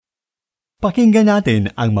Pakinggan natin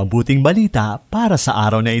ang mabuting balita para sa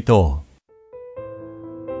araw na ito.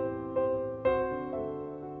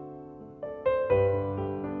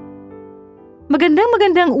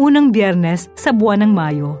 Magandang unang Biyernes sa buwan ng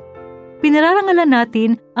Mayo. Pinararangalan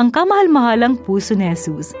natin ang kamahal-mahalang puso ni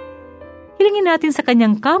Jesus. Hilingin natin sa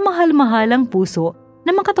kanyang kamahal-mahalang puso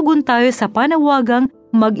na makatugon tayo sa panawagang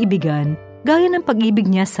mag-ibigan gaya ng pag-ibig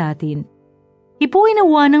niya sa atin. Hipuin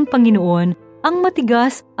nawa ng Panginoon ang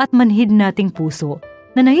matigas at manhid nating puso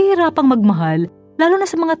na nahihirapang magmahal lalo na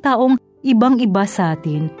sa mga taong ibang-iba sa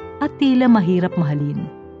atin at tila mahirap mahalin.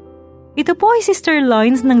 Ito po ay Sister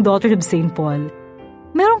Lines ng Daughters of St. Paul.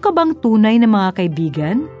 Meron ka bang tunay na mga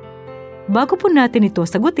kaibigan? Bago po natin ito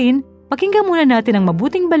sagutin, pakinggan muna natin ang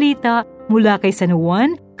mabuting balita mula kay San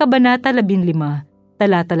Juan, Kabanata 15,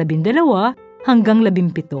 talata 12 hanggang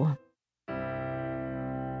 17.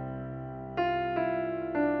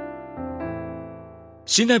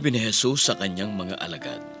 Sinabi ni Jesus sa kanyang mga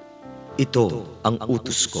alagad, "Ito ang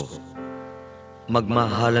utos ko.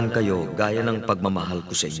 Magmahalan kayo gaya ng pagmamahal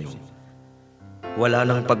ko sa inyo. Wala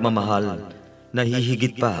nang pagmamahal na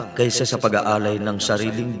hihigit pa kaysa sa pag-aalay ng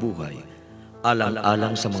sariling buhay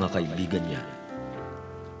alang-alang sa mga kaibigan niya.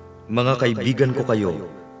 Mga kaibigan ko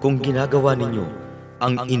kayo kung ginagawa ninyo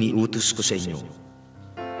ang iniutos ko sa inyo.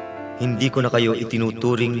 Hindi ko na kayo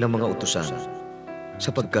itinuturing na mga utusan,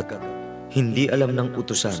 sapagkat hindi alam ng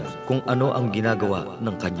utusan kung ano ang ginagawa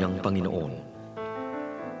ng kanyang Panginoon.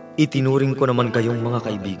 Itinuring ko naman kayong mga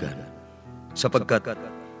kaibigan, sapagkat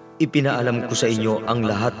ipinaalam ko sa inyo ang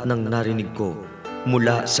lahat ng narinig ko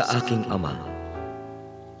mula sa aking Ama.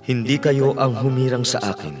 Hindi kayo ang humirang sa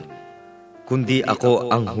akin, kundi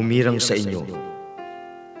ako ang humirang sa inyo.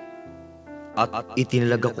 At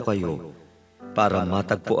itinalaga ko kayo para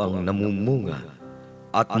matagpo ang namumunga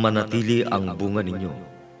at manatili ang bunga ninyo.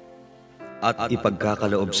 At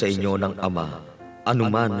ipagkakaloob sa inyo ng Ama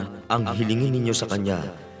anuman ang hilingin ninyo sa Kanya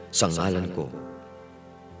sa ngalan ko.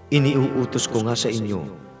 Iniuutos ko nga sa inyo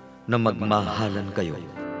na magmahalan kayo."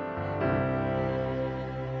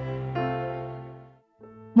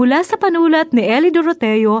 Mula sa panulat ni Eli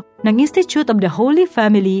Doroteo ng Institute of the Holy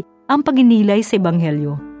Family ang pagninilay sa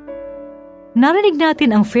Ebanghelyo. Narinig natin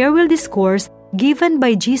ang farewell discourse given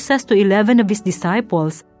by Jesus to 11 of His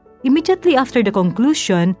disciples immediately after the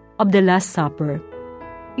conclusion of the Last Supper.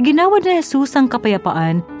 Iginawad na Jesus ang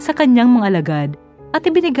kapayapaan sa kanyang mga alagad at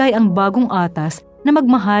ibinigay ang bagong atas na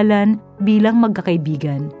magmahalan bilang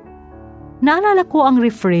magkakaibigan. Naalala ko ang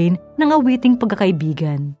refrain ng awiting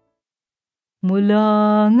pagkakaibigan.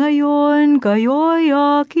 Mula ngayon kayo'y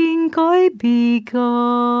aking kaibigan,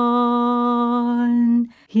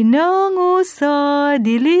 hinango sa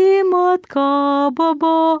dilim at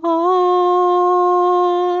kababaan.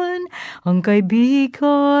 Ang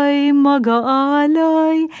kaibigay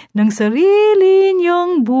mag-aalay ng sarili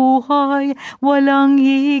niyang buhay, walang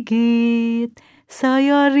higit sa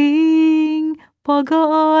yaring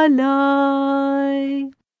pag-aalay.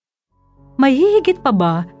 May hihigit pa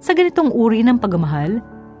ba sa ganitong uri ng pagmamahal?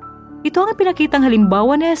 Ito ang pinakitang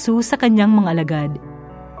halimbawa ni Jesus sa kanyang mga alagad.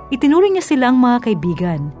 Itinuring niya silang mga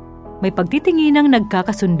kaibigan. May pagtitinginang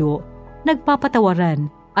nagkakasundo, nagpapatawaran,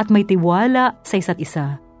 at may tiwala sa isa't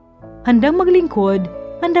isa. Handang maglingkod,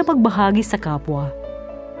 handang magbahagi sa kapwa.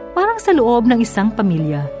 Parang sa loob ng isang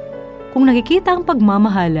pamilya. Kung nakikita ang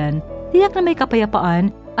pagmamahalan, tiyak na may kapayapaan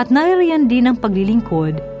at naririyan din ang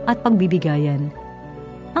paglilingkod at pagbibigayan.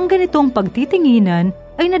 Ang ganitong pagtitinginan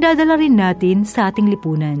ay nadadala rin natin sa ating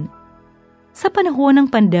lipunan. Sa panahon ng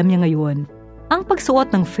pandemya ngayon, ang pagsuot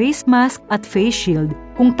ng face mask at face shield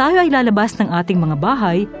kung tayo ay lalabas ng ating mga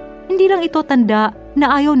bahay, hindi lang ito tanda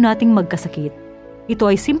na ayaw nating magkasakit. Ito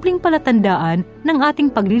ay simpleng palatandaan ng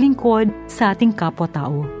ating paglilingkod sa ating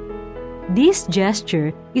kapwa-tao. This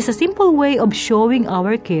gesture is a simple way of showing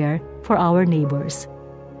our care for our neighbors.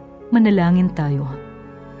 Manalangin tayo.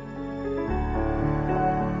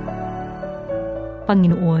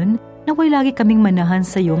 Panginoon, naway lagi kaming manahan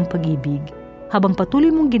sa iyong pag-ibig, habang patuloy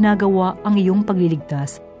mong ginagawa ang iyong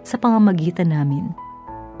pagliligtas sa pamamagitan namin.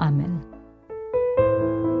 Amen.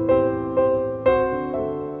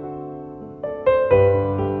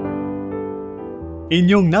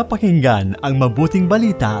 Inyong napakinggan ang mabuting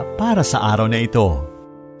balita para sa araw na ito.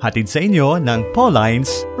 Hatid sa inyo ng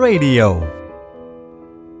Paulines Radio.